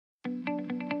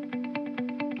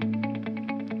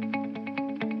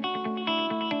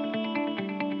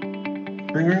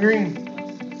Green, green, green.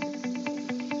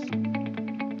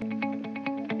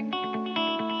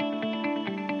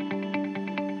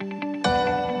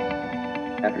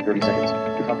 After 30 seconds,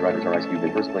 the top drivers are Ice Cube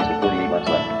in first place with 48 laps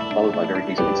left, followed by Barry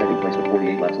Payson in second place with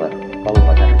 48 laps left, followed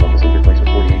by Patrick Columbus in third place with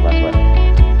 48 laps left.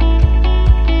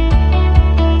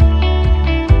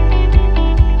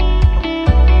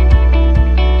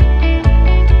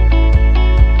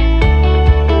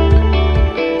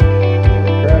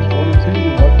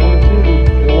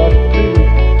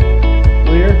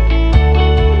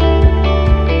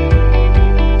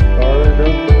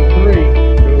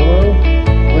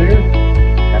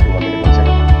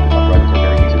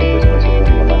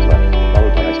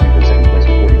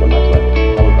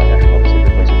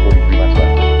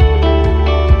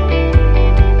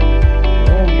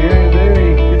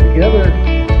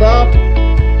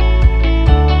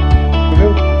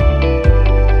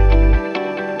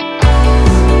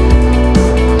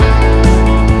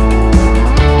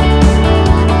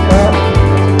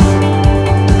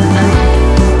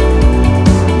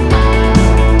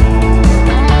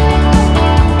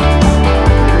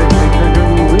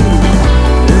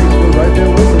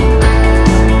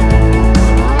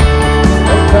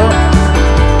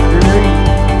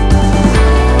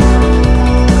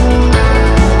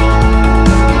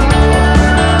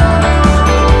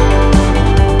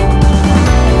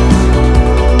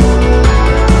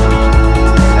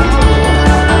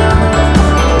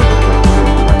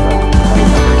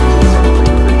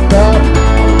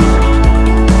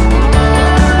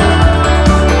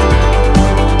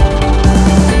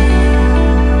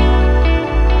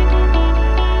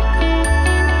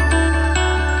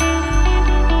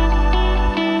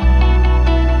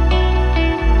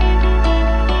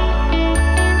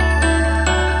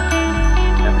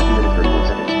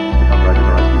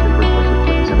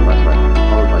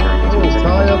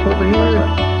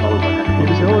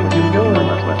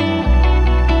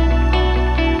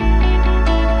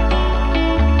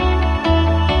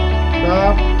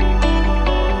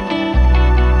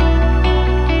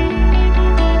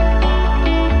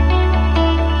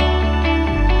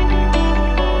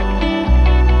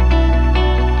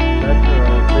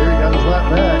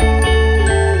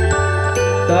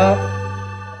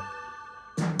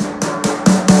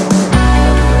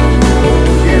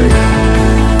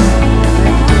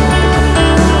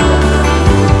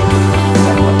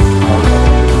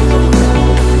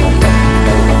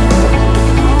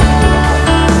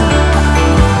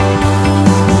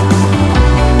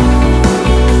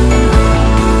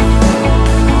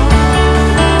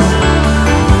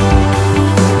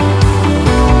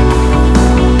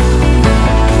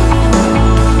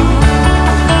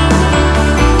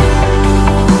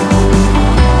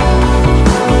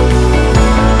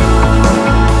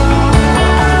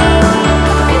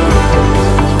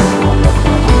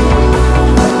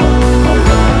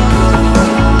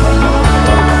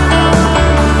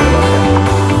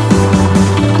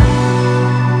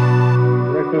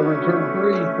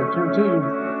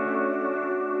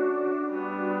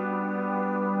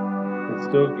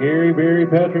 Still Gary, Barry,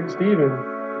 Patrick, Steven.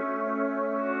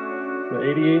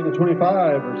 The 88 and the 25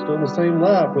 are still in the same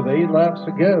lap with 8 laps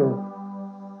to go.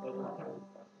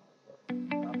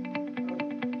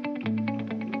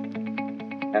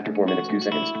 After 4 minutes 2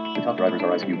 seconds, the top drivers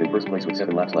are Ice Cube in first place with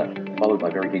 7 laps left, followed by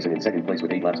Barry Payson in second place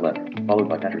with 8 laps left, followed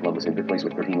by Patrick Columbus in third place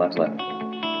with 13 laps left.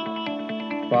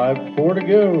 4 to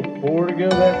go. 4 to go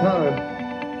that time.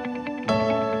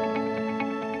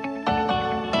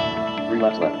 3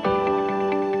 laps left.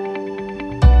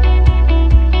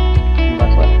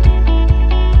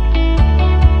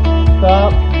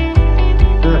 Stop.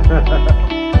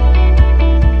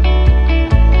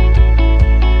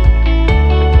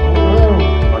 Oh,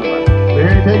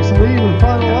 Barry takes the lead in the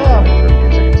final lap.